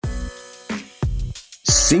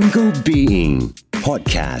Single Being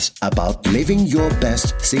Podcast about living your best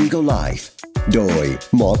single life โดย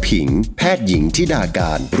หมอผิงแพทย์หญิงธิดาก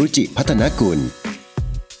ารรุจิพัฒนกุล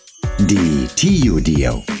ดีที่อยู่เดีย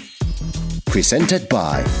ว Presented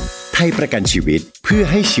by ไทยประกันชีวิตเพื่อ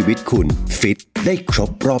ให้ชีวิตคุณฟิตได้คร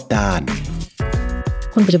บรอบด้าน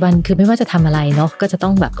คนปัจจุบันคือไม่ว่าจะทำอะไรเนาะก็จะต้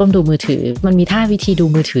องแบบก้มดูมือถือมันมีท่าวิธีดู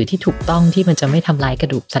มือถือที่ถูกต้องที่มันจะไม่ทำลายกร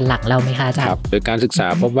ะดูกสันหลังเราไหมคะอาจารย์ครับโดยการศึกษา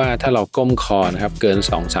พบว่าถ้าเราก้มคอนะครับเกิน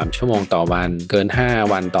 2-3 ชั่วโมงต่อวันเกิน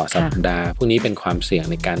5วันต่อสัปดาห์พวกนี้เป็นความเสี่ยง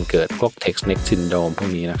ในการเกิดพวก text neck syndrome พวก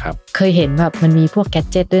นี้นะครับเคยเห็นแบบมันมีพวกแกด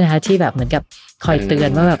เจ็ตด้วยนะคะที่แบบเหมือนกับคอยเตือน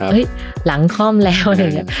ว่าแบบเฮ้ยหลังค่อมแล้วอะไร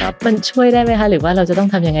เงี้ยมันช่วยได้ไหมคะหรือว่าเราจะต้อง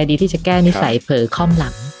ทำยังไงดีที่จะแก้นิสัยเผลอค่อมห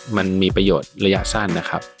ลังมันมีประโยชน์ระยะสั้นนะ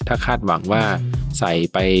ครับถ้าคาดหวังว่าใส่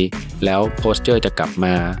ไปแล้วโพสเจอร์จะกลับม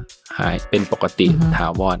าหายเป็นปกติถา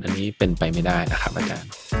วรอันนี้เป็นไปไม่ได้นะครับอาจารย์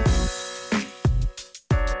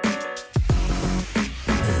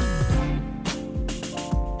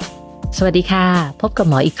สวัสดีค่ะพบกับ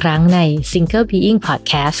หมออีกครั้งใน Single Being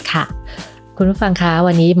Podcast ค่ะคุณผู้ฟังคะ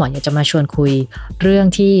วันนี้หมออยากจะมาชวนคุยเรื่อง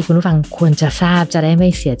ที่คุณผู้ฟังควรจะทราบจะได้ไม่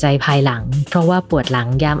เสียใจภายหลังเพราะว่าปวดหลัง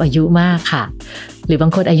ยามอายุมากค่ะหรือบา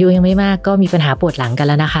งคนอายุยังไม่มากก็มีปัญหาปวดหลังกัน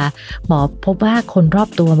แล้วนะคะหมอพบว่าคนรอบ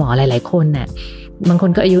ตัวหมอหลายๆคนน่ะบางค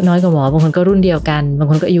นก็อายุน้อยกว่าหมอบางคนก็รุ่นเดียวกันบาง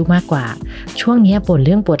คนก็อายุมากกว่าช่วงนี้บ่นเ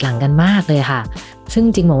รื่องปวดหลังกันมากเลยค่ะซึ่งจ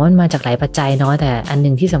ริงหมอว่ามันมาจากหลายปัจจัยเนาะแต่อันนึ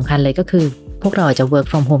งที่สำคัญเลยก็คือพวกเราอาจจะ work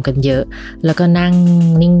from home กันเยอะแล้วก็นั่ง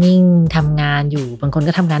นิ่งๆทำงานอยู่บางคน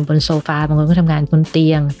ก็ทำงานบนโซฟาบางคนก็ทำงานบนเตี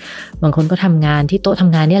ยงบางคนก็ทำงานที่โต๊ะท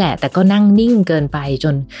ำงานนี่แหละแต่ก็นั่งนิ่งเกินไปจ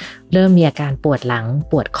นเริ่มมีอาการปวดหลัง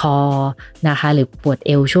ปวดคอนะคะหรือปวดเ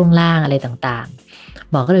อวช่วงล่างอะไรต่าง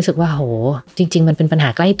ๆหมอก็รู้สึกว่าโหจริงๆมันเป็นปัญหา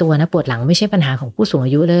ใกล้ตัวนะปวดหลังไม่ใช่ปัญหาของผู้สูงอ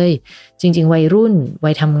ายุเลยจริงๆวัยรุ่น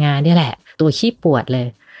วัยทำงานนี่แหละตัวขี้ปวดเลย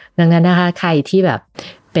ดังนั้นนะคะใครที่แบบ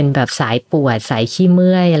เป็นแบบสายปวดสายขี้เ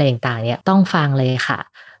มื่อยอะไรต่างๆเนี่ยต้องฟังเลยค่ะ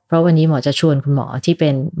เพราะวันนี้หมอจะชวนคุณหมอที่เป็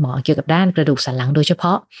นหมอเกี่ยวกับด้านกระดูกสันหลังโดยเฉพ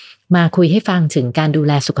าะมาคุยให้ฟังถึงการดูแ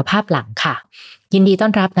ลสุขภาพหลังค่ะยินดีต้อ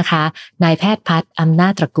นรับนะคะนายแพทย์พัฒน์อำนา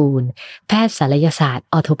จตระกูลแพทย์ศัลยศาสตร์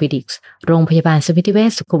ออร์โทปิดิกส์โรงพยาบาลสมิติเว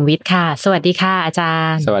ชสุขุมวิทค่ะสวัสดีค่ะอาจา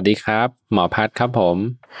รย์สวัสดีครับหมอพัฒน์ครับผม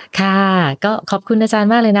ค่ะก็ขอบคุณอาจารย์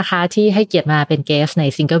มากเลยนะคะที่ให้เกียรติมาเป็นเกสใน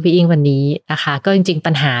Single Being วันนี้นะคะก็จริงๆ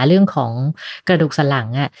ปัญหาเรื่องของกระดูกสันหลัง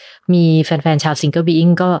อ่ะมีแฟนๆชาว Single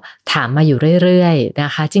Being ก็ถามมาอยู่เรื่อยๆน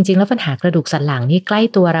ะคะจริงๆแล้วปัญหากระดูกสันหลังนี่ใกล้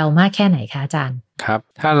ตัวเรามากแค่ไหนคะอาจารย์ครับ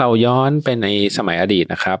ถ้าเราย้อนไปในสมัยอดีต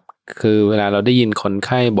นะครับคือเวลาเราได้ยินคนไ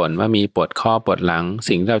ข้บ่นว่ามีปวดข้อปวดหลัง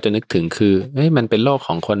สิ่งที่เราจะนึกถึงคือมันเป็นโรคข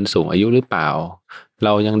องคนสูงอายุหรือเปล่าเร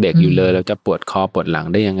ายังเด็กอยู่เลยเราจะปวดคอปวดหลัง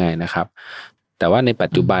ได้ยังไงนะครับแต่ว่าในปั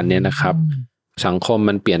จจุบันเนี่ยนะครับสังคม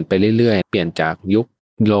มันเปลี่ยนไปเรื่อยๆเปลี่ยนจากยุค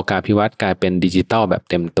โลกาภิวัตน์กลายเป็นดิจิทัลแบบ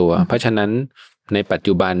เต็มตัวเพราะฉะนั้นในปัจ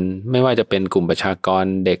จุบันไม่ว่าจะเป็นกลุ่มประชากร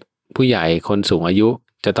เด็กผู้ใหญ่คนสูงอายุ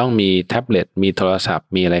จะต้องมีแท็บเล็ตมีโทรศัพท์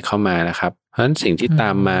มีอะไรเข้ามานะครับเพราะฉะนั้นสิ่งที่ตา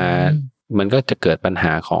มมามันก็จะเกิดปัญห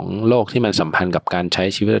าของโรคที่มันสัมพันธ์กับการใช้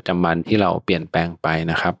ชีวิตประจำวันที่เราเปลี่ยนแปลงไป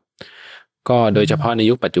นะครับก็โดยเฉพาะใน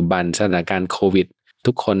ยุคปัจจุบันสถานการณ์โควิด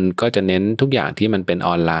ทุกคนก็จะเน้นทุกอย่างที่มันเป็นอ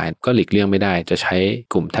อนไลน์ก็หลีกเลี่ยงไม่ได้จะใช้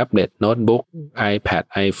กลุ่มแท็บเล็ตโน้ตบุ๊ก iPad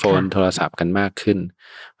iPhone โทรศัพท์กันมากขึ้น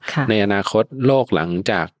ในอนาคตโลกหลัง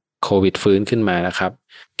จากโควิดฟื้นขึ้นมานะครับ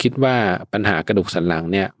คิดว่าปัญหากระดูกสันหลัง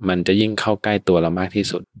เนี่ยมันจะยิ่งเข้าใกล้ตัวเรามากที่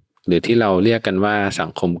สุดหรือที่เราเรียกกันว่าสัง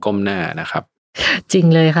คมก้มหน้านะครับจริง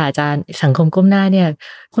เลยค่ะอาจารย์สังคมก้มหน้าเนี่ย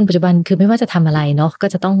คนปัจจุบันคือไม่ว่าจะทำอะไรเนาะก็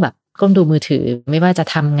จะต้องแบบก้มดูมือถือไม่ว่าจะ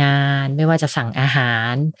ทำงานไม่ว่าจะสั่งอาหา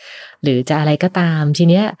รหรือจะอะไรก็ตามที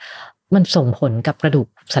เนี้ยมันส่งผลกับกระดูก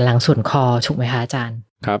สันหลังส่วนคอถูกไหมคะอาจารย์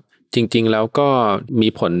ครับจริงๆแล้วก็มี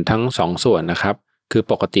ผลทั้ง2ส่วนนะครับคือ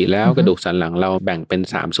ปกติแล้วกระดูกสันหลังเราแบ่งเป็น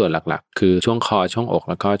3ส่วนหลักๆคือช่วงคอช่วงอก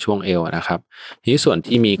แล้วก็ช่วงเอวนะครับทีนี้ส่วน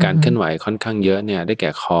ที่มีการเคลื่อนไหวค่อนข้างเยอะเนี่ยได้แ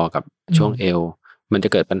ก่คอกับช่วงเอวมันจะ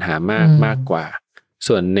เกิดปัญหามากกว่า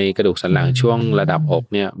ส่วนในกระดูกสันหลังช่วงระดับอก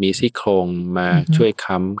เนี่ยมีซี่โครงมาช่วย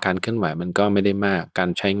ค้ำการเคลื่อนไหวมันก็ไม่ได้มากการ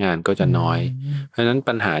ใช้งานก็จะน้อยเพราะฉะนั้น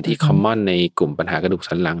ปัญหาที่คอมมอนในกลุ่มปัญหากระดูก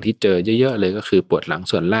สันหลังที่เจอเยอะๆเลยก็คือปวดหลัง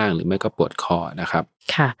ส่วนล่างหรือไม่ก็ปวดคอนะครับ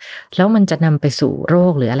ค่ะแล้วมันจะนำไปสู่โร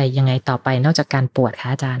คหรืออะไรยังไงต่อไปนอกจากการปวดคะ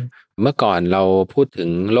อาจารย์เมื่อก่อนเราพูดถึง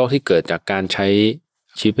โรคที่เกิดจากการใช้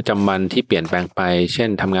ชีวิตประจำวันที่เปลี่ยนแปลงไปเช่น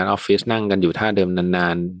ทำงานออฟฟิศนั่งกันอยู่ท่าเดิมนา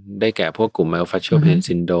นๆได้แก่พวกกลุ่ม myofascial pain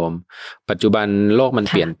syndrome ปัจจุบันโลกมัน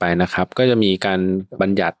เปลี่ยนไปนะครับก็จะมีการบั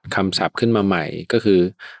ญญัติคำศัพท์ขึ้นมาใหม่ก็คือ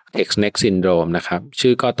text neck syndrome นะครับ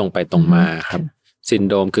ชื่อก็ตรงไปตรงมาครับซิน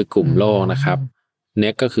โดรมคือกลุ่มโรคนะครับ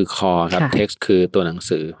neck ก็คือคอครับ text คือตัวหนัง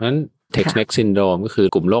สือเพราะฉะนั้น text neck syndrome ก็คือ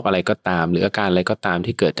กลุ่มโรคอะไรก็ตามหรืออาการอะไรก็ตาม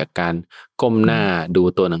ที่เกิดจากการก้มหน้าดู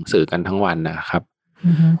ตัวหนังสือกันทั้งวันนะครับ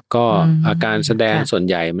ก็อาการแสดงส่วน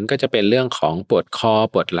ใหญ่มันก็จะเป็นเรื่องของปวดคอ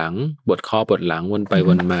ปวดหลังปวดคอปวดหลังวนไปว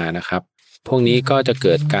นมานะครับพวกนี้ก็จะเ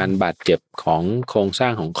กิดการบาดเจ็บของโครงสร้า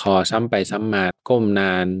งของคอซ้ำไปซ้ำมาก้มน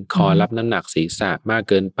านคอรับน้ำหนักศีรษะมาก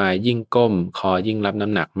เกินไปยิ่งก้มคอยิ่งรับน้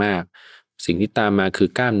ำหนักมากสิ่งที่ตามมาคือ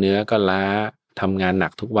กล้ามเนื้อก็ล้าทำงานหนั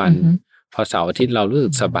กทุกวันพอเสาร์อาทิตย์เรารู้สึ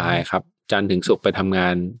กสบายครับจันทร์ถึงศุกร์ไปทำงา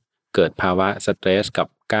นเกิดภาวะสเตรสกับ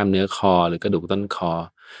กล้ามเนื้อคอหรือกระดูกต้นคอ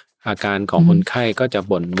อาการของคนไข้ก็จะ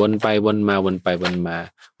บ่นวนไปวนมาวนไปวนมา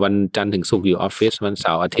วันจันทร์ถึงศุกร์อยู่ออฟฟิศวันเส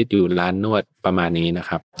าร์อาทิตย์อยู่ร้านนวดประมาณนี้นะ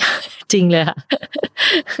ครับจริงเลยค่ะ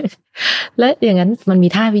และอย่างนั้นมันมี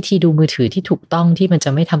ท่าวิธีดูมือถือที่ถูกต้องที่มันจะ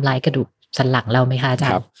ไม่ทำลายกระดูกสันหลังเราไหมคะอาจา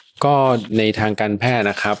รย์ก็ในทางการแพทย์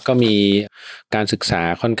นะครับก็มีการศึกษา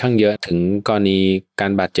ค่อนข้างเยอะถึงกรณีกา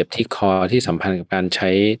รบาดเจ็บที่คอที่สัมพันธ์กับการใช้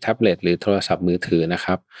แท็บเล็ตหรือโทรศัพท์มือถือนะค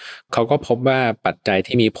รับเขาก็พบว่าปัจจัย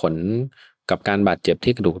ที่มีผลกับการบาดเจ็บ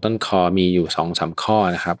ที่กระดูกต้นคอมีอยู่ 2-3 ข้อ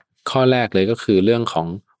นะครับข้อแรกเลยก็คือเรื่องของ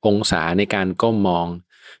องศาในการก้มมอง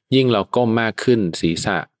ยิ่งเราก้มมากขึ้นศีรษ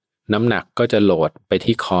ะน้ำหนักก็จะโหลดไป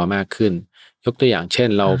ที่คอมากขึ้นยกตัวอย่างเช่น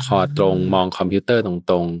เราคอตรงมองคอมพิวเตอร์ต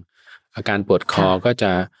รงๆอาการปวดคอก็จ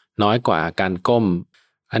ะน้อยกว่าการก้ม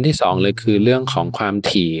อันที่สองเลยคือเรื่องของความ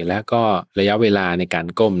ถี่และก็ระยะเวลาในการ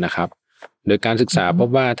ก้มนะครับโดยการศึกษาพบ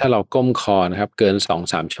ว่าถ้าเราก้มคอนะครับเกิน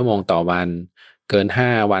 2-3 ชั่วโมงต่อวันเกิน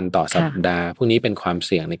5 วันต่อสัปดาห์พวกนี้เป็นความเ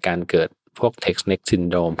สี่ยงในการเกิดพวก text neck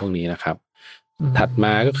syndrome พวกนี้นะครับถัดม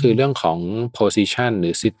าก็คือเรื่องของ position หรื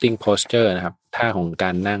อ sitting posture นะครับท่าของก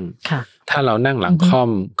ารนั่งถ้าเรานั่งหลังค่อม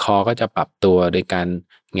คอก็จะปรับตัวโดยการ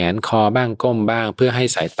แหงนคอบ้างก้มบ้างเพื่อให้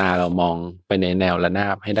สายตาเรามองไปในแนวระนา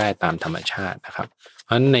บให้ได้ตามธรรมชาตินะครับเพร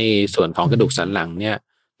าะฉะนั้นในส่วนของกระดูกสันหลังเนี่ย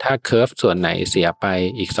ถ้าเคิร์ฟส่วนไหนเสียไป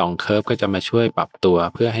อีก2เคิร์ฟก็จะมาช่วยปรับตัว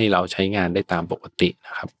เพื่อให้เราใช้งานได้ตามปกติน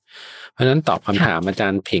ะครับเพราะฉะนั้นตอบคำถามอาจา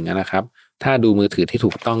รย์ผิงนะครับถ้าดูมือถือที่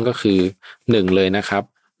ถูกต้องก็คือ1เลยนะครับ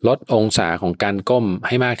ลดองศาของการก้มใ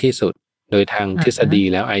ห้มากที่สุดโดยทางทฤษฎี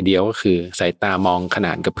แล้วไอเดียก็คือสายตามองขน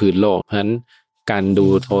านกับพื้นโลกเพราะฉะนั้นการดู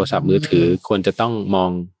โทรศัพท์มือถือควรจะต้องมอง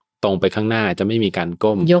ตรงไปข้างหน้าจะไม่มีการ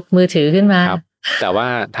ก้มยกมือถือขึ้นมาครับแต่ว่า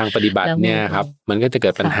ทางปฏิบัติเนี่ยครับมันก็จะเกิ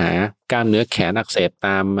ดปัญหากล้ามเนื้อแขนอักเสบต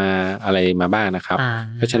ามมาอะไรมาบ้างนะครับ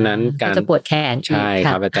เพราะฉะนั้นการจะปวดแขนใช่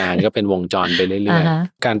ครับอาจารย์ก็เป็นวงจรไปเรื่อย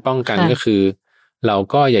ๆการป้องกันก็คือเรา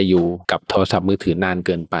ก็อย่าอยู่กับโทรศัพท์มือถือนานเ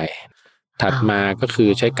กินไปถัดมาก็คือ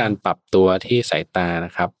ใช้การปรับตัวที่สายตาน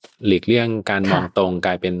ะครับหลีกเลี่ยงการมองตรงก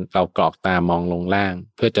ลายเป็นเรากรอกตามองลงล่าง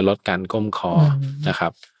เพื่อจะลดการก้มคอนะครั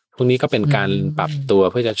บพวกนี้ก็เป็นการปรับตัว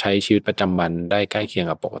เพื่อจะใช้ชีวิตประจำวันได้ใกล้เคียง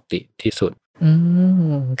กับปกติที่สุด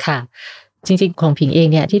ค่ะจริงๆของผิงเอง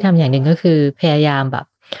เนี่ยที่ทำอย่างหนึ่งก็คือพยายามแบบ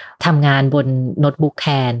ทำงานบนโน้ตบุ๊กแท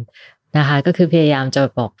นนะคะก็คือพยายามจะ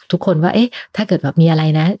บอกทุกคนว่าเอ๊ะถ้าเกิดแบบมีอะไร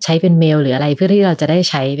นะใช้เป็นเมลหรืออะไรเพื่อที่เราจะได้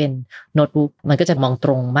ใช้เป็นโน้ตบุ๊กมันก็จะมองต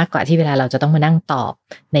รงมากกว่าที่เวลาเราจะต้องมานั่งตอบ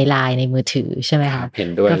ในไลน์ในมือถือใช่ไหมคะเห็น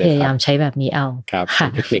ด้วยเลยก็พยายามใช้แบบนี้เอาครับ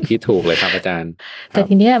เทคนิคที่ถูกเลยครับอาจารย์แต่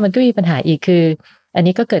ทีเนี้ยมันก็มีปัญหาอีกคืออัน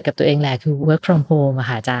นี้ก็เกิดกับตัวเองแหละคือ work from home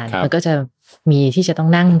ค่ะอาจารย์มันก็จะมีที่จะต้อง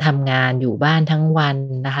นั่งทำงานอยู่บ้านทั้งวัน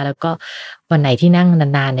นะคะแล้วก็วันไหนที่นั่ง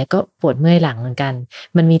นานๆเนี่ยก็ปวดเมื่อยหลังเหมือนกัน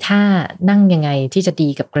มันมีท่านั่งยังไงที่จะดี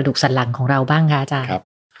กับกระดูกสันหลังของเราบ้างคะอาจารย์ครับ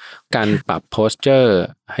การปรับ posture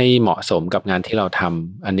ให้เหมาะสมกับงานที่เราท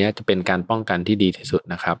ำอันนี้จะเป็นการป้องกันที่ดีที่สุด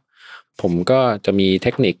นะครับผมก็จะมีเท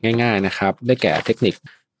คนิคง่ายๆนะครับได้แก่เทคนิค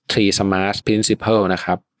 3 smart principle นะค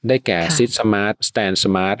รับได้แก่ sit smart stand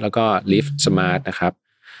smart แล้วก็ lift smart นะครับ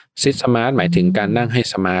sit smart หมายถึงการนั่งให้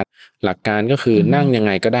สมาร์ทหลักการก็คือนั่งยังไ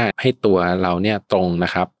งก็ได้ให้ตัวเราเนี่ยตรงน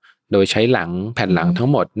ะครับโดยใช้แผ่นหลังทั้ง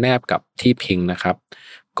หมดแนบกับที่พิงนะครับ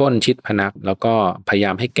ก้นชิดพนักแล้วก็พยาย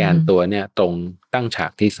ามให้แกนตัวเนี่ยตรงตั้งฉา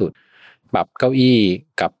กที่สุดปรับเก้าอี้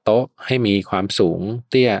กับโต๊ะให้มีความสูง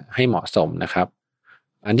เตี้ยให้เหมาะสมนะครับ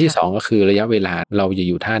อันที่2ก็คือระยะเวลาเราอย่า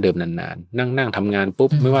อยู่ท่าเดิมนานๆนั่งทำงานปุ๊บ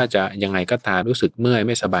ไม่ว่าจะยังไงก็ตามรู้สึกเมื่อยไ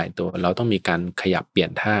ม่สบายตัวเราต้องมีการขยับเปลี่ย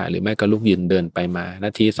นท่าหรือไม่ก็ลุกยืนเดินไปมาน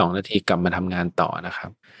าที2นาทีกลับมาทำงานต่อนะครั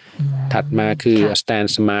บถัดมาคือ stand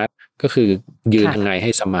smart ก็คือยืนยังไงให้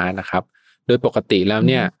สมาร์ทนะครับโดยปกติแล้ว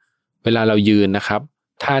เนี่ยเวลาเรายืนนะครับ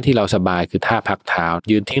ท่าที่เราสบายคือท่าพักเท้า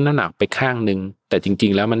ยืนทิ้งน้ำหนักไปข้างนึงแต่จริ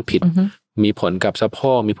งๆแล้วมันผิดมีผลกับสะโพ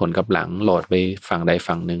กมีผลกับหลังโหลดไปฝั่งใด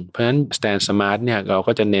ฝั่งหนึ่งเพราะฉะนั้น stand smart เนี่ยเรา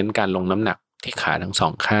ก็จะเน้นการลงน้ำหนักที่ขาทั้งสอ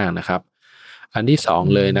งข้างนะครับอันที่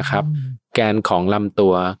2เลยนะครับแกนของลำตั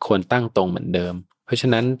วควรตั้งตรงเหมือนเดิมเพราะฉะ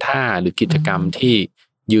นั้นท่าหรือกิจกรรมที่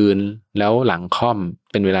ยืนแล้วหลังค่อม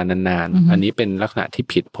เป็นเวลานานๆอันนี้เป็นลักษณะที่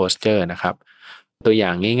ผิด posture นะครับตัวอย่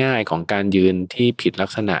างง่ายๆของการยืนที่ผิดลั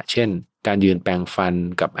กษณะเช่นการยืนแปรงฟัน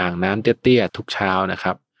กับอ่างน้ำเตี้ยๆทุกเช้านะค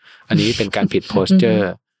รับอันนี้เป็นการผิด posture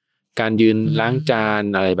การยืนล้างจาน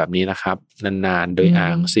อะไรแบบนี้นะครับนานๆโดยอ่า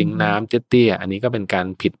งซิงค์น้ำเตี้ยๆอันนี้ก็เป็นการ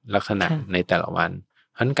ผิดลักษณะในแต่ละวัน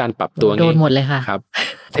อันการปรับตัวโดนหมดเลยค่ะครับ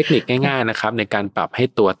เทคนิคง่ายๆนะครับในการปรับให้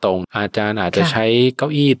ตัวตรงอาจารย์อาจจะใช้เก้า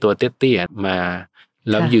อี้ตัวเตี้ยๆมา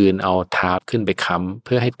แล้วยืนเอาเท้าขึ้นไปค้ำเ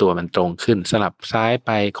พื่อให้ตัวมันตรงขึ้นสลับซ้ายไป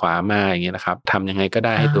ขวามาอย่างเงี้ยนะครับทำยังไงก็ไ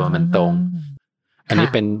ด้ให้ตัวมันตรงอันนี้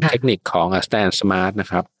เป็นเทคนิคของ stand smart นะ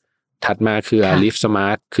ครับถัดมาคือ lift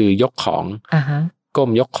smart คือยกของก้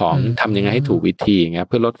มยกของทำยังไงให้ถูกวิธีอย่างเงี้ย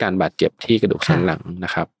เพื่อลดการบาดเจ็บที่กระดูกสันหลังน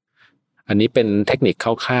ะครับอันนี้เป็นเทคนิค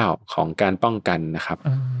คร่าวๆของการป้องกันนะครับ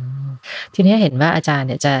ทีนี้เห็นว่าอาจารย์เ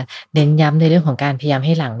นี่ยจะเน้นย้ำในเรื่องของการพยายามใ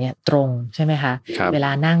ห้หลังเนี่ยตรงใช่ไหมคะเวลา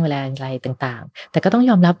นั่งเวลาอะไรต่างๆแต่ก็ต้อง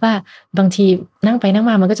ยอมรับว่าบางทีนั่งไปนั่ง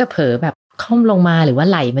มามันก็จะเผลอแบบค่อมลงมาหรือว่า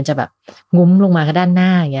ไหล่มันจะแบบงุ้มลงมาด้านหน้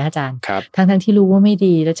าอย่างเงี้ยอาจารย์ทั้งที่รู้ว่าไม่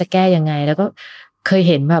ดีแล้วจะแก้ยังไงแล้วก็เคย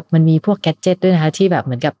เห็นแบบมันมีพวกแกดเจ็ตด้วยนะคะที่แบบเ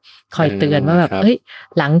หมือนกับคอยเตือนว่าแบบเฮ้ย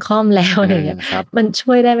หลังค่อมแล้วอะไรเงี้ยมัน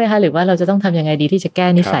ช่วยได้ไหมคะหรือว่าเราจะต้องทำยังไงดีที่จะแก้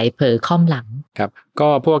นิสัยเผลอค่อมหลังครับก็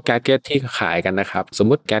พวกแกดเจ็ตที่ขายกันนะครับสม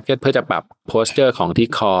มุติแกดเจ็ตเพื่อจะปรับโพสเจอร์ของที่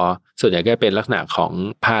คอส่วนใหญ่ก็เป็นลักษณะของ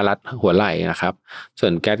ผ้ารัดหัวไหล่นะครับส่ว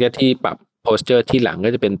นแกดเจ็ตที่ปรับโพสเจอร์ที่หลังก็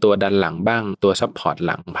จะเป็นตัวดันหลังบ้างตัวซัพพอร์ตห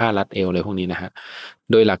ลังผ้ารัดเอวอะไรพวกนี้นะฮะ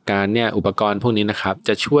โดยหลักการเนี่ยอุปกรณ์พวกนี้นะครับจ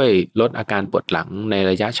ะช่วยลดอาการปวดหลังใน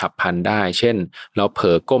ระยะฉับพลันได้เช่นเราเผล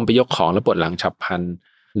อก้มไปยกของแล้วปวดหลังฉับพลัน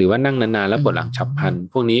หรือว่านั่งนานๆแล้วปวดหลังฉับพลัน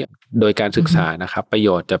พวกนี้โดยการศึกษานะครับประโย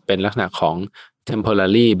ชน์จะเป็นลักษณะของ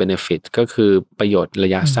temporary benefit ก็คือประโยชน์ร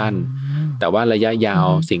ะยะสั้นแต่ว่าระยะยาว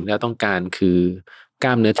สิ่งที่เราต้องการคือก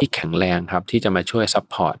ล้ามเนื้อที่แข็งแรงครับที่จะมาช่วยซัพ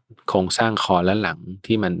พอร์ตโครงสร้างคอและหลัง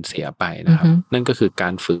ที่มันเสียไปนะครับนั่นก็คือกา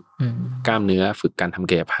รฝึกกล้ามเนื้อฝึกการท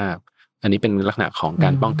ำกายภาพอันนี้เป็นลักษณะของกา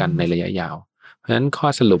รป้องกันในระยะยาวเพราะฉะนั้นข้อ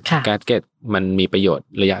สรุปแกดเจ็ตมันมีประโยชน์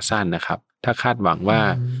ระยะสั้นนะครับถ้าคาดหวังว่า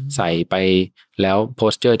ใส่ไปแล้วโพ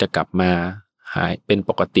สเจอร์จะกลับมาหายเป็น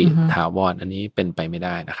ปกติถาวรอันนี้เป็นไปไม่ไ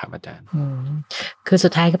ด้นะครับอาจารย์คือสุ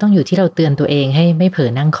ดท้ายก็ต้องอยู่ที่เราเตือนตัวเองให้ไม่เผล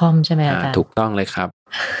อนั่งค่อมใช่ไหมอาจารย์ถูกต้องเลยครับ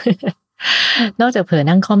นอกจากเผลอ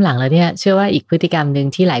นั่งค่อมหลังแล้วเนี่ยเชื่อว่าอีกพฤติกรรมนึง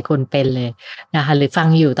ที่หลายคนเป็นเลยนะคะหรือฟัง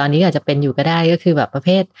อยู่ตอนนี้อาจจะเป็นอยู่ก็ได้ก็คือแบบประเภ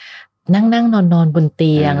ทนั่งนอนบนเ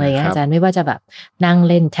ตียงอะไรเงี้ยอาจารย์ไม่ว่าจะแบบนั่ง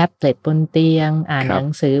เล่นแท็บเล็ตบนเตียงอ่านหนั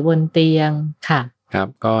งสือบนเตียงค่ะครับ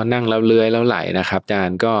ก็นั่งแล้วเลื้อยแล้วไหลนะครับอาจาร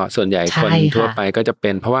ย์ก็ส่วนใหญ่คนทั่วไปก็จะเป็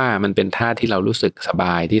นเพราะว่ามันเป็นท่าที่เรารู้สึกสบ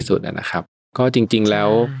ายที่สุดนะครับก็จริงๆแล้ว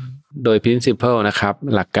โดย principle นะครับ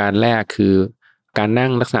หลักการแรกคือการนั่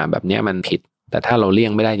งลักษณะแบบนี้มันผิดแต่ถ้าเราเลี่ย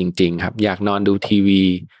งไม่ได้จริงๆครับอยากนอนดูทีวี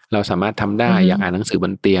เราสามารถทำได้อยากอ่านหนังสือบ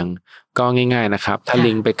นเตียงก็ง่ายๆนะครับถ้า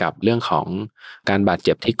ลิงก์ไปกับเรื่องของการบาดเ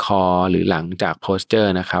จ็บที่คอหรือหลังจากโพสเจอ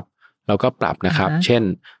ร์นะครับเราก็ปรับนะครับเช่น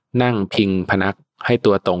นั่งพิงพนักให้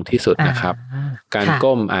ตัวตรงที่สุดนะครับการ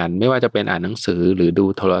ก้มอ่านไม่ว่าจะเป็นอ่านหนังสือหรือดู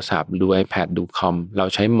โทรศัพท์ดู iPad ดูคอมเรา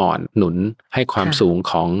ใช้หมอนหนุนให้ความสูง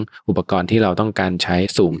ของอุปกรณ์ที่เราต้องการใช้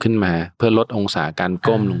สูงขึ้นมาเพื่อลดองศาการ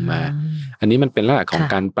ก้มลงมาอันนี้มันเป็นลักษณะของ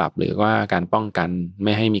การปรับหรือว่าการป้องกันไ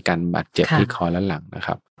ม่ให้มีการบาดเจ็บที่คอและหลังนะค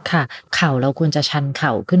รับค่ะเข่าเราควรจะชันเข่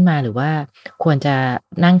าขึ้นมาหรือว่าควรจะ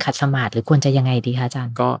นั่งขัดสมาธิหรือควรจะยังไงดีคะอาจาร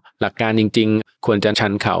ย์ก็หลักการจริงๆควรจะชั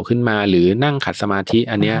นเข่าขึ้นมาหรือนั่งขัดสมาธิ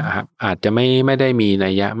อันนี้อาจจะไม่ได้มี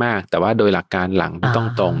นัยยะมากแต่ว่าโดยหลักการหลังต้อง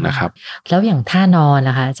ตรงนะครับแล้วอย่างท่านอน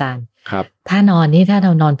นะคะอาจารย์ครับท่านอนนี่ถ้าเร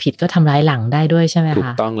านอนผิดก็ทำร้ายหลังได้ด้วยใช่ไหมคะถู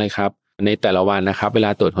กต้องเลยครับในแต่ละวันนะครับเวล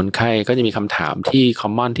าตรวจคนไข้ก็จะมีคำถามที่คอ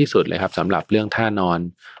มมอนที่สุดเลยครับสำหรับเรื่องท่านอน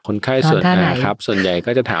คนไข้ส่วนใหญ่ครับส่วนใหญ่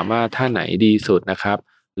ก็จะถามว่าท่าไหนดีสุดนะครับ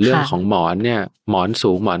เรื่องของหมอนเนี่ยหมอน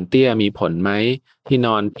สูงหมอนเตี้ยมีผลไหมที่น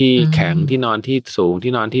อนที่แข็งที่นอนที่สูง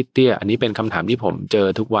ที่นอนที่เตี้ยอันนี้เป็นคำถามที่ผมเจอ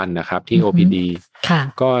ทุกวันนะครับที่ OPD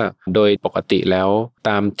ก็โดยปกติแล้วต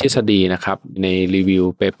ามทฤษฎีนะครับในรีวิว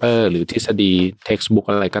เปเปอร์หรือทฤษฎี textbook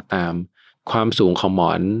อะไรก็ตามความสูงของหม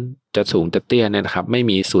อนจะสูงจะเตี้ยเนี่ยนะครับไม่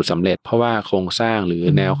มีสูตรสำเร็จเพราะว่าโครงสร้างหรือ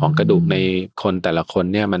แนวของกระดูกในคนแต่ละคน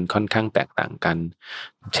เนี่ยมันค่อนข้างแตกต่างกัน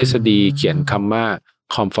ทฤษฎีเขียนคำว่า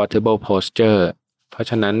comfortable postureเพราะ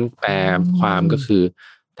ฉะนั้นแปลความก็คือ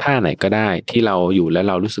ท่าไหนก็ได้ที่เราอยู่แล้ว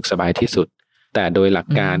เรารู้สึกสบายที่สุดแต่โดยหลัก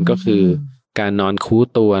การก็คือการนอนคู้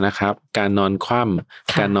ตัวนะครับการนอนคว่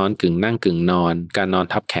ำการนอนกึ่งนั่งกึ่งนอนการนอน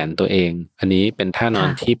ทับแขนตัวเองอันนี้เป็นท่านอน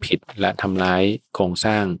ที่ผิดและทำร้ายโครงส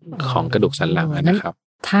ร้างของกระดูกสันหลังนะครับ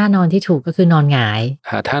ท่านอนที่ถูกก็คือนอนหงาย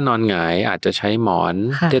ถ้านอนหงายอาจจะใช้หมอน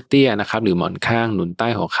เตี้ยๆนะครับหรือหมอนข้างหนุนใต้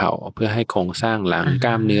หัวเข่าเพื่อให้โครงสร้างหลังก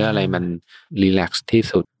ล้ามเนื้ออะไรมันรีแลกซ์ที่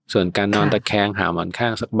สุดส่วนการนอนตะแคงหาหมอนข้า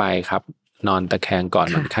งสักใบครับนอนตะแคงก่อน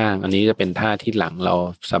หมอนข้างอันนี้จะเป็นท่าที่หลังเรา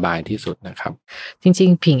สบายที่สุดนะครับจริง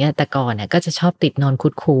ๆผิงแต่ก่อนเนี่ยก็จะชอบติดนอนคุ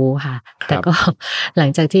ดคูค่ะแต่ก็หลัง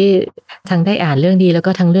จากที่ทั้งได้อ่านเรื่องดีแล้ว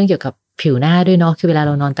ก็ทั้งเรื่องเกี่ยวกับผิวหน้าด้วยเนาะคือเวลาเ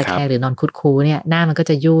รานอนตะแคงหรือนอนคุดคูเนี่ยหน้ามันก็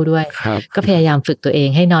จะยู่ด้วยก็พยายามฝึกตัวเอง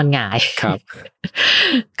ให้นอนหงาย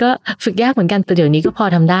ก็ฝึกยากเหมือนกันแต่เดี๋ยวนี้ก็พอ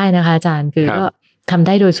ทำได้นะคะอาจารย์คือก็ทำไ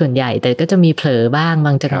ด้โดยส่วนใหญ่แต่ก็จะมีเผลอบ้างบ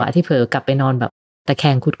างจังหวะที่เผลอกลับไปนอนแบบ ตะแค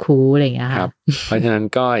งคุดคูอะไรอย่างเงี้ยค่ะเพราะฉะนั้น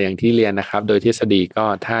ก็อย่างที่เรียนนะครับโดยทฤษฎีก็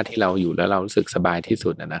ท่าที่เราอยู่แล้วเรารู้สึกสบายที่สุ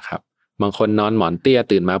ดนะครับบางคนนอนหมอนเตี้ย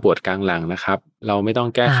ตื่นมาปวดกลางหลังนะครับเราไม่ต้อง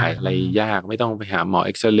แก้ไขอะไรยากไม่ต้องไปหาหมอเ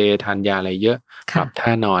อ็กซเรย์ทานยาอะไรเยอะปรับท่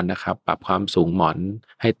านอนนะครับปรับความสูงหมอน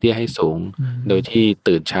ให้เตี้ยให้สูงโดยที่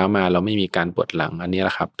ตื่นเช้ามาเราไม่มีการปวดหลังอันนี้แหล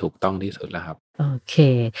ะครับถูกต้องที่สุดแล้วครับโอเค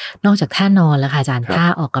นอกจากท่านอนแล้วค่ะอาจารย์ท่า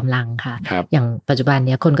ออกกำลังค่ะอย่างปัจจุบันเ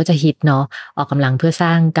นี้ยคนก็จะฮิตเนาะออกกำลังเพื่อส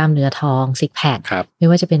ร้างกล้ามเนื้อท้องซิกแพคไม่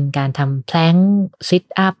ว่าจะเป็นการทำแพลงซิท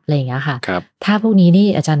อัพอะไรอย่างเงี้ยค่ะถ้าพวกนี้นี่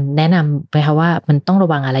อาจารย์แนะนำไปค่ะว่ามันต้องระ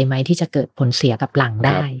วังอะไรไหมที่จะเกิดผลเสียกับหลังไ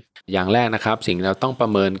ด้อย่างแรกนะครับสิ่งเราต้องประ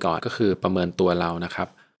เมินก่อนก็คือประเมินตัวเรานะครับ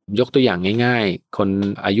ยกตัวอย่างง่ายๆคน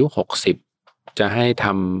อายุ60จะให้ท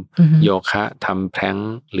ำโยคะทำแพลง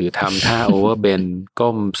หรือทำท่าโอเวอร์เบน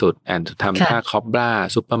ก้มสุดทำท่าคอบรา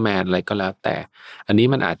ซูเปอร์แมนอะไรก็แล้วแต่อันนี้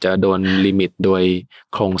มันอาจจะโดนลิมิตโดย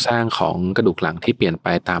โครงสร้างของกระดูกหลังที่เปลี่ยนไป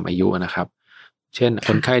ตามอายุนะครับเช่นค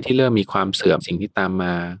นไข้ที่เริ่มมีความเสื่อมสิ่งที่ตามม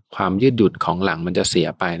าความยืดหยุ่นของหลังมันจะเสีย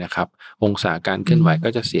ไปนะครับองศาการเคลื่อนไหวก็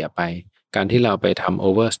จะเสียไปการที่เราไปทำโอ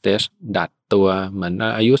เวอร์สเตชดัดตัวเหมือน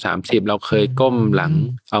อายุ30เราเคยก้มหลัง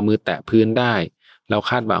เอามือแตะพื้นได้เรา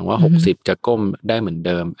คาดหวังว่า60จะก้มได้เหมือนเ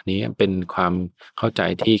ดิมอันนี้เป็นความเข้าใจ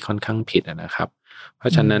ที่ค่อนข้างผิดนะครับเพรา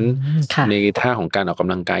ะฉะนั้นในท่าของการออกก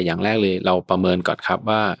ำลังกายอย่างแรกเลยเราประเมินก่อนครับ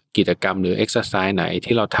ว่ากิจกรรมหรือเอ็กซ์ไซส์ไหน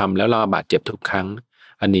ที่เราทำแล้วเราบาดเจ็บทุกครั้ง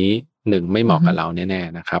อันนี้1ไม่เหมาะกับเราแน่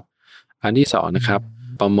ๆนะครับอันที่2นะครับ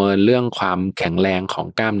ประเมินเรื่องความแข็งแรงของ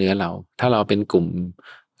กล้ามเนื้อเราถ้าเราเป็นกลุ่ม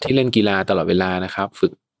ที่เล่นกีฬาตลอดเวลานะครับฝึ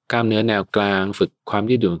กกล้ามเนื้อแนวกลางฝึกความ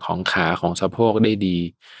ยืดหยุ่นของขาของสะโพกได้ดี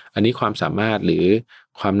อันนี้ความสามารถหรือ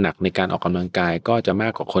ความหนักในการออกกำลังกายก็จะมา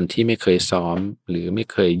กกว่าคนที่ไม่เคยซ้อมหรือไม่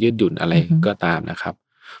เคยยืดหยุ่นอะไรก็ตามนะครับ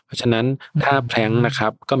เพราะฉะนั้นท่าแพลงนะครั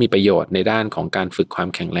บก็มีประโยชน์ในด้านของการฝึกความ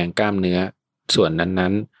แข็งแรงกล้ามเนื้อส่วน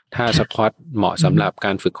นั้นๆท่าสควอตเหมาะสำหรับก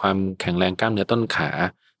ารฝึกความแข็งแรงกล้ามเนื้อต้นขา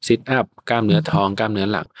ซิทอัพกล้ามเนื้อท้องกล้ามเนื้อ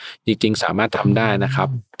หลังจริงๆสามารถทำได้นะครับ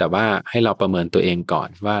แต่ว่าให้เราประเมินตัวเองก่อน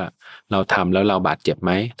ว่าเราทำแล้วเราบาดเจ็บไห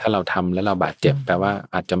มถ้าเราทำแล้วเราบาดเจ็บแปลว่า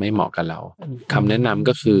อาจจะไม่เหมาะกับเราคำแนะนำ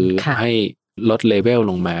ก็คือให้ลดเลเวล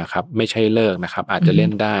ลงมาครับไม่ใช่เลิกนะครับอาจจะเล่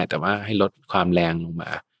นได้แต่ว่าให้ลดความแรงลงมา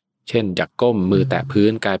เช่นจากก้มมือแตะพื้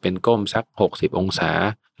นกลายเป็นก้มสัก60องศา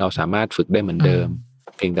เราสามารถฝึกได้เหมือนเดิม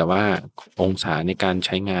เพียงแต่ว่าองศาในการใ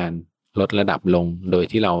ช้งานลดระดับลงโดย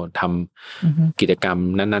ที่เราทำกิจกรรม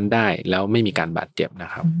นั้นๆได้แล้วไม่มีการบาดเจ็บน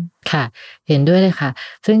ะครับค่ะเห็นด้วยเลยค่ะ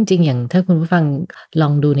ซึ่งจริงอย่างถ้าคุณผู้ฟังลอ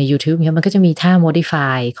งดูใน YouTube เนี่ยมันก็จะมีท่า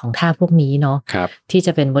modify ของท่าพวกนี้เนาะที่จ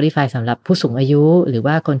ะเป็น modify สำหรับผู้สูงอายุหรือ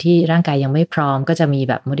ว่าคนที่ร่างกายยังไม่พร้อมก็จะมี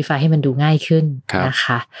แบบ modify ให้มันดูง่ายขึ้นนะค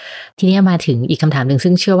ะทีนี้มาถึงอีกคำถามหนึ่ง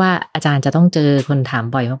ซึ่งเชื่อว่าอาจารย์จะต้องเจอคนถาม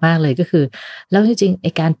บ่อยมากๆเลยก็คือแล้วจริงๆไ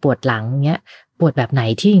อ้การปวดหลังเนี้ยปวดแบบไหน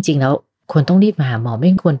ที่จริงๆแล้วควรต้องรีบมาหาหมอไม่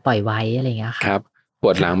ควรปล่อยไว้อะไรอย่างเงี้ยครับป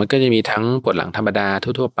วดหลังมันก็จะมีทั้งปวดหลังธรรมดา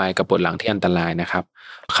ทั่วๆไปกับปวดหลังที่อันตรายนะครับ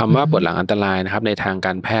คำว่าปวดหลังอันตรายนะครับในทางก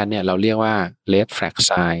ารแพทย์เนี่ยเราเรียกว่า red flag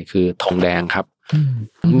sign คือธงแดงครับ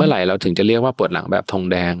เมื่อไหร่เราถึงจะเรียกว่าปวดหลังแบบธง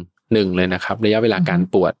แดง1เลยนะครับระยะเวลาการ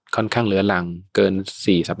ปวดค่อนข้างเรื้อรังเกิน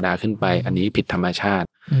4สัปดาห์ขึ้นไปอันนี้ผิดธรรมชาติ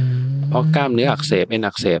เพราะกล้ามเนื้ออักเสบ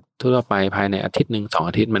อักเสบทั่วไปภายในอาทิตย์นึง2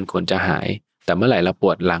อาทิตย์มันควรจะหายแต่เมื่อไหร่เราป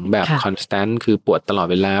วดหลังแบบ constant คือปวดตลอด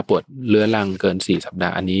เวลาปวดเรื้อรังเกิน4สัปดา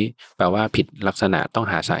ห์อันนี้แปลว่าผิดลักษณะต้อง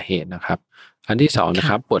หาสาเหตุนะครับอันที่2นะ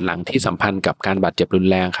ครับปวดหลังที่สัมพันธ์กับการบาดเจ็บรุน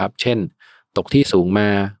แรงครับเช่นตกที่สูงมา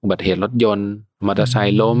อุบัติเหตุรถยนต์มอเตอร์ไซ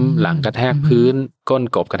ค์ล้มหลังกระแทกพื้นก้น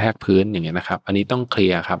กบกระแทกพื้นอย่างเงี้ยนะครับอันนี้ต้องเคลี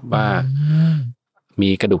ยร์ครับว่ามี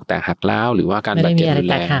กระดูกแตกหักร้าวหรือว่าการบาดเจ็บรุน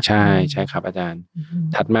แรงใช่ครับอาจารย์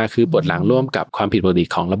ถัดมาคือปวดหลังร่วมกับความผิดปกติ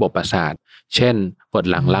ของระบบประสาทเช่นปวด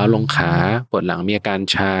หลังล้าวลงขาปวดหลังมีอาการ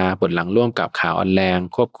ชาปวดหลังร่วมกับขาอ่อนแรง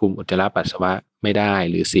ควบคุมอุจจาระปัสสาวะไม่ได้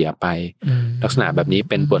หรือเสียไปลักษณะแบบนี้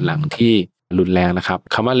เป็นปวดหลังที่รุนแรงนะครับ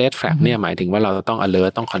คำว่า red flag เนี่ยหมายถึงว่าเราต้อง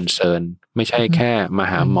alert ต้อง concern ไม่ใช่แค่มา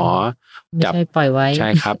หาหมอจับปล่อยไว้ใช่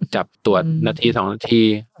ครับจับตรวจนาที2นาที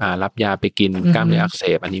รับยาไปกินกล้ามเนื้ออักเส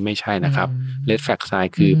บอันนี้ไม่ใช่นะครับ red flag sign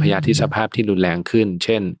คือพยาธิสภาพที่รุนแรงขึ้นเ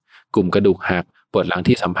ช่นกลุ่มกระดูกหักปวดหลัง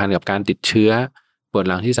ที่สัมพันธ์กับการติดเชื้อปวด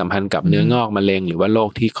หลังที่สัมพันธ์กับเนื้องอกมะเร็งหรือว่าโรค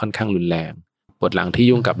ที่ค่อนข้างรุนแรงปวดหลังที่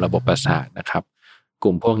ยุ่งกับระบบประสาทนะครับก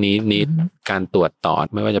ลุ่มพวกนี้นิดการตรวจต่อ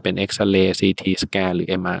ไม่ว่าจะเป็นเอ็กซเรย์ CT สแกนหรือ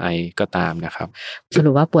MRI ก็ตามนะครับสรุ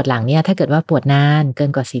ปว่าปวดหลังเนี่ยถ้าเกิดว่าปวดนานเกิ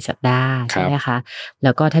นกว่า4สัปดาห์ใช่ไหมคะแ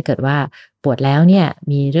ล้วก็ถ้าเกิดว่าปวดแล้วเนี่ย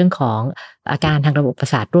มีเรื่องของอาการทางระบบประ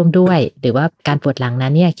สาทร่วมด้วยหรือว่าการปวดหลังนั้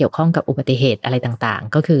นเนี่ยเกี่ยวข้องกับอุบัติเหตุอะไรต่าง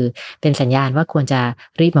ๆก็คือเป็นสัญญาณว่าควรจะ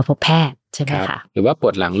รีบมาพบแพทย์ใช่ไหมคะหรือว่าป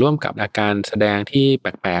วดหลังร่วมกับอาการแสดงที่แป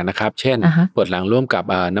ลกๆนะครับเช่นปวดหลังร่วมกับ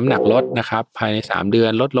น้ำหนักลดนะครับภายใน3เดือ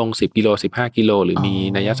นลดลง10กิโล15กิโลหรือมี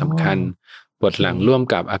นัยสำคัญ ปวดหลังร่วม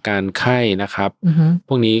กับอาการไข้นะครับพ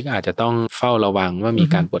วกนี้อาจจะต้องเฝ้าระวังว่ามี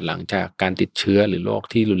การปวดหลังจากการติดเชื้อหรือโรค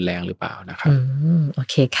ที่รุนแรงหรือเปล่านะครับโอ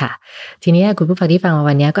เคค่ะทีนี้คุณผู้ฟังที่ฟังมา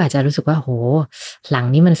วันนี้ก็อาจจะรู้สึกว่าโหหลัง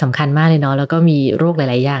นี้มันสำคัญมากเลยเนาะแล้วก็มีโรคห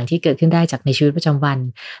ลายๆอย่างที่เกิดขึ้นได้จากในชีวิตประจำวัน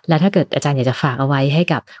และถ้าเกิดอาจารย์อยากจะฝากเอาไว้ให้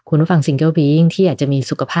กับคุณผู้ฟัง Single Being ที่อยากจะมี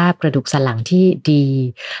สุขภาพกระดูกสันหลังที่ดี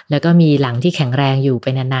แล้วก็มีหลังที่แข็งแรงอยู่ไป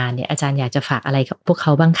นานๆเนี่ยอาจารย์อยากจะฝากอะไรกับพวกเข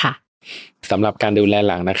าบ้างค่ะสำหรับการดูแล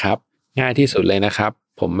หลังนะครับง่ายที่สุดเลยนะครับ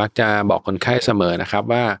ผมมักจะบอกคนไข้เสมอนะครับ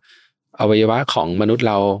ว่าอวัยวะของมนุษย์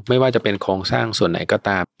เราไม่ว่าจะเป็นโครงสร้างส่วนไหนก็ต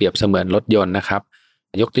ามเปรียบเสมือนรถยนต์นะครับ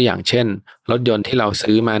ยกตัวอย่างเช่นรถยนต์ที่เรา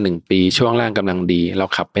ซื้อมา1ปีช่วงล่างกำลังดีเรา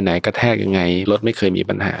ขับไปไหนกระแทกยังไงรถไม่เคยมี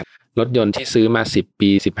ปัญหารถยนต์ที่ซื้อมา10ปี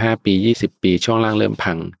15ปี20ปีช่วงล่างเริ่ม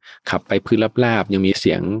พังขับไปพื้นราบๆยังมีเ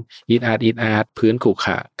สียงอีดอาดพื้นขรุข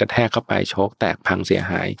ระกระแทกเข้าไปโชคแตกพังเสีย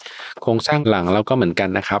หายโครงสร้างหลังเราก็เหมือนกั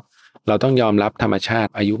นนะครับเราต้องยอมรับธรรมชาติ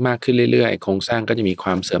อายุมากขึ้นเรื่อยๆโครงสร้างก็จะมีคว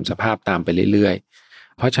ามเสื่อมสภาพตามไปเรื่อย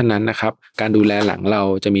ๆเพราะฉะนั้นนะครับการดูแลหลังเรา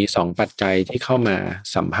จะมี2ปัจจัยที่เข้ามา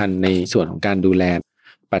สัมพันธ์ในส่วนของการดูแล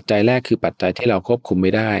ปัจจัยแรกคือปัจจัยที่เราควบคุมไ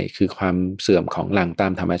ม่ได้คือความเสื่อมของหลังตา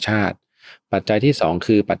มธรรมชาติปัจจัยที่2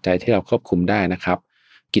คือปัจจัยที่เราควบคุมได้นะครับ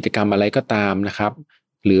กิจกรรมอะไรก็ตามนะครับ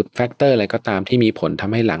หรือแฟกเตอร์อะไรก็ตามที่มีผลท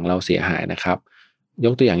ำให้หลังเราเสียหายนะครับย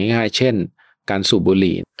กตัวอย่างง่ายๆเช่นการสูบบุห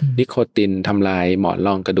รี่นิโคตินทำลายหมอนร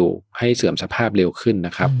องกระดูกให้เสื่อมสภาพเร็วขึ้นน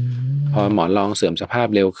ะครับพอหมอนรองเสื่อมสภาพ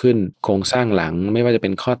เร็วขึ้นโครงสร้างหลังไม่ว่าจะเป็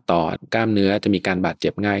นข้อต่อกล้ามเนื้อจะมีการบาดเจ็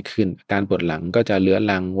บง่ายขึ้นการปวดหลังก็จะเลื้อ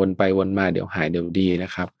รังวนไปวนมาเดี๋ยวหายเดี๋ยวดีน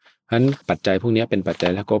ะครับเพราะฉะนั้นปัจจัยพวกนี้เป็นปัจจั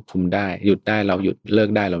ยที่ควบคุมได้หยุดได้เราหยุดเลิก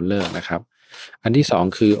ได้เราเลิกนะครับอันที่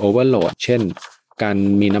2คือโอเวอร์โหลดเช่นการ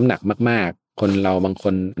มีน้ำหนักมากๆคนเราบางค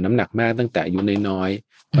นน้ำหนักมากตั้งแต่อายุน้อย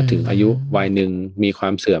ๆพอถึงอายุวัยหนึ่งมีคว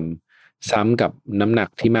ามเสื่อมซ้ำกับน้ำหนัก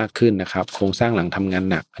ที่มากขึ้นนะครับโครงสร้างหลังทำงาน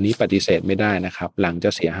หนักอันนี้ปฏิเสธไม่ได้นะครับหลังจะ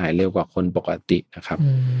เสียหายเร็วกว่าคนปกตินะครับ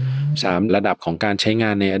3ระดับของการใช้งา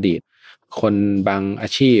นในอดีตคนบางอา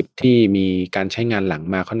ชีพที่มีการใช้งานหลัง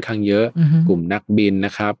มาค่อนข้างเยอะกลุ่มนักบินน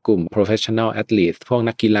ะครับกลุ่ม professional athlete พวก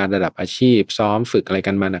นักกีฬาระดับอาชีพซ้อมฝึกอะไร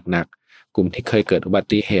กันมาหนักๆกลุ่มที่เคยเกิดอุบั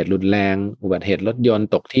ติเหตุรุนแรงอุบัติเหตุรถยนต์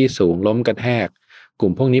ตกที่สูงล้มกระแทกกลุ่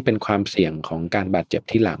มพวกนี้เป็นความเสี่ยงของการบาดเจ็บ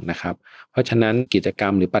ที่หลังนะครับเพราะฉะนั้นกิจกรร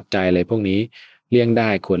มหรือปัจจัยอะไรพวกนี้เลี่ยงได้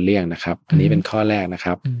ควรเลี่ยงนะครับอันนี้เป็นข้อแรกนะค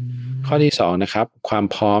รับข้อที่2นะครับความ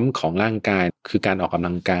พร้อมของร่างกายคือการออกกำ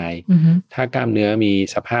ลังกายถ้ากล้ามเนื้อมี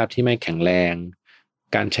สภาพที่ไม่แข็งแรง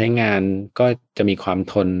การใช้งานก็จะมีความ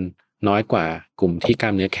ทนน้อยกว่ากลุ่มที่กล้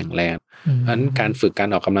ามเนื้อแข็งแรงเพราะฉะนั้นการฝึกการ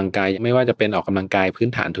ออกกำลังกายไม่ว่าจะเป็นออกกำลังกายพื้น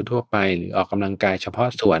ฐานทั่วไปหรือออกกำลังกายเฉพาะ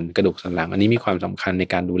ส่วนกระดูกสันหลังอันนี้มีความสำคัญใน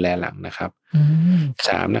การดูแลหลังนะครับ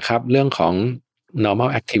3นะครับเรื่องของ normal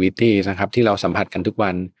activity นะครับที่เราสัมผัสกันทุกวั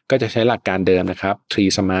นก็จะใช้หลักการเดิมนะครับ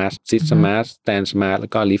 3 smart sit smart stand smart แล้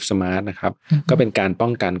วก็ lift smart นะครับก็เป็นการป้อ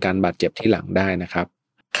งกันการบาดเจ็บที่หลังได้นะครับ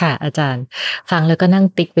ค่ะอาจารย์ฟังแล้วก็นั่ง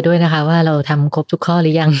ติ๊กไปด้วยนะคะว่าเราทำครบทุกข้อห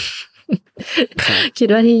รือยัง คิด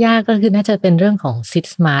ว่าที่ยากก็คือน่าจะเป็นเรื่องของ sit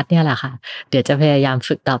smart เนี่ยแหละค่ะเดี๋ยวจะพยายาม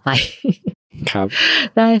ฝึกต่อไปครับ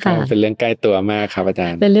ได้ค่ะเป็นเรื่องใกล้ตัวมากครับอาจา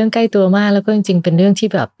รย์เป็นเรื่องใกล้ตัวมากแล้วก็จริงๆเป็นเรื่องที่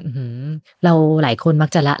แบบเราหลายคนมัก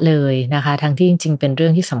จะละเลยนะคะทั้งที่จริงๆเป็นเรื่อ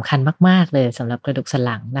งที่สำคัญมากๆเลยสำหรับกระดูกสันห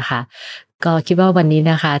ลังนะคะก็คิดว่าวันนี้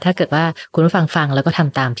นะคะถ้าเกิดว่าคุณผู้ฟังแล้วก็ท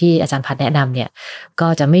ำตามที่อาจารย์พัฒน์แนะนำเนี่ยก็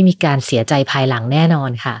จะไม่มีการเสียใจภายหลังแน่นอน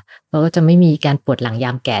ค่ะแล้วก็จะไม่มีการปวดหลังย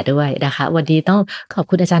ามแก่ด้วยนะคะวันนี้ต้องขอบ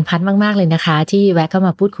คุณอาจารย์พัฒน์มากๆเลยนะคะที่แวะเข้าม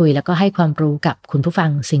าพูดคุยแล้วก็ให้ความรู้กับคุณผู้ฟัง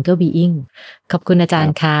Single Being ขอบคุณอาจาร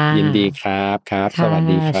ย์ค่ะยินดีครับครับสวัส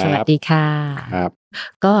ดีครับสวัสดีค่ะครับ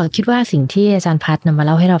ก็คิดว่าสิ่งที่อาจารย์พัฒน์นำมาเ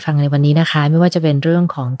ล่าให้เราฟังในวันนี้นะคะไม่ว่าจะเป็นเรื่อง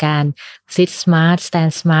ของการ sit smart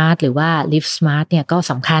stand smart หรือว่า live smart เนี่ยก็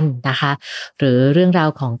สำคัญนะคะหรือเรื่องราว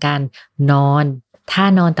ของการนอนท่า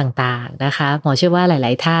นอนต่างๆนะคะหมอเชื่อว่าหล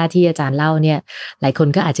ายๆท่าที่อาจารย์เล่าเนี่ยหลายคน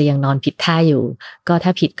ก็อาจจะยังนอนผิดท่าอยู่ก็ถ้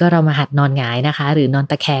าผิดก็เรามาหัดนอนหงายนะคะหรือนอน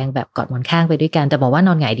ตะแคงแบบกอดหมอนข้างไปด้วยกันแต่บอกว่าน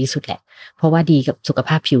อนหงายดีสุดแหละเพราะว่าดีกับสุขภ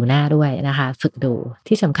าพผิวหน้าด้วยนะคะฝึกดู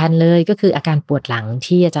ที่สำคัญเลยก็คืออาการปวดหลัง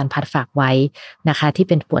ที่อาจารย์พัฒน์ฝากไว้นะคะที่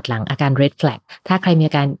เป็นปวดหลังอาการ red flag ถ้าใครมี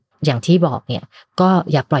อาการอย่างที่บอกเนี่ยก็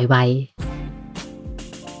อย่าปล่อยไว้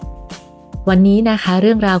วันนี้นะคะเ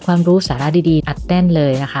รื่องราวความรู้สาระดีๆอัดแน่นเล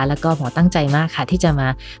ยนะคะแล้วก็หมอตั้งใจมากค่ะที่จะมา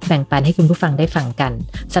แบ่งปันให้คุณผู้ฟังได้ฟังกัน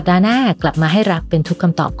สัปดาห์หน้ากลับมาให้รักเป็นทุกค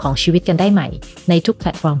ำตอบของชีวิตกันได้ใหม่ในทุกแพล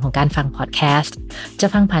ตฟอร์มของการฟังพอดแคสต์จะ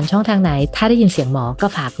ฟังผ่านช่องทางไหนถ้าได้ยินเสียงหมอก็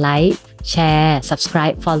ฝากไลค์แชร์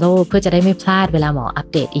subscribe follow เพื่อจะได้ไม่พลาดเวลาหมออัป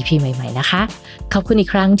เดต EP ใหม่ๆนะคะขอบคุณอีก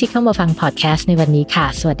ครั้งที่เข้ามาฟังพอดแคสต์ในวันนี้ค่ะ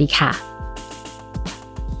สวัสดีค่ะ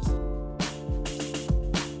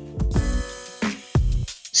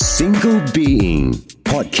Single Being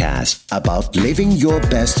Podcast about living your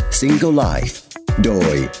best single life โด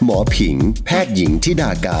ยหมอผิงแพทย์หญิงธิด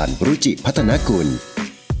าการรุจิพัฒนกุล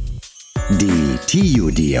ดีที่อยู่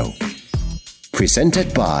เดียว Presented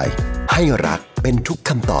by ให้รักเป็นทุก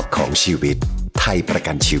คำตอบของชีวิตไทยประ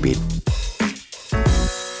กันชีวิต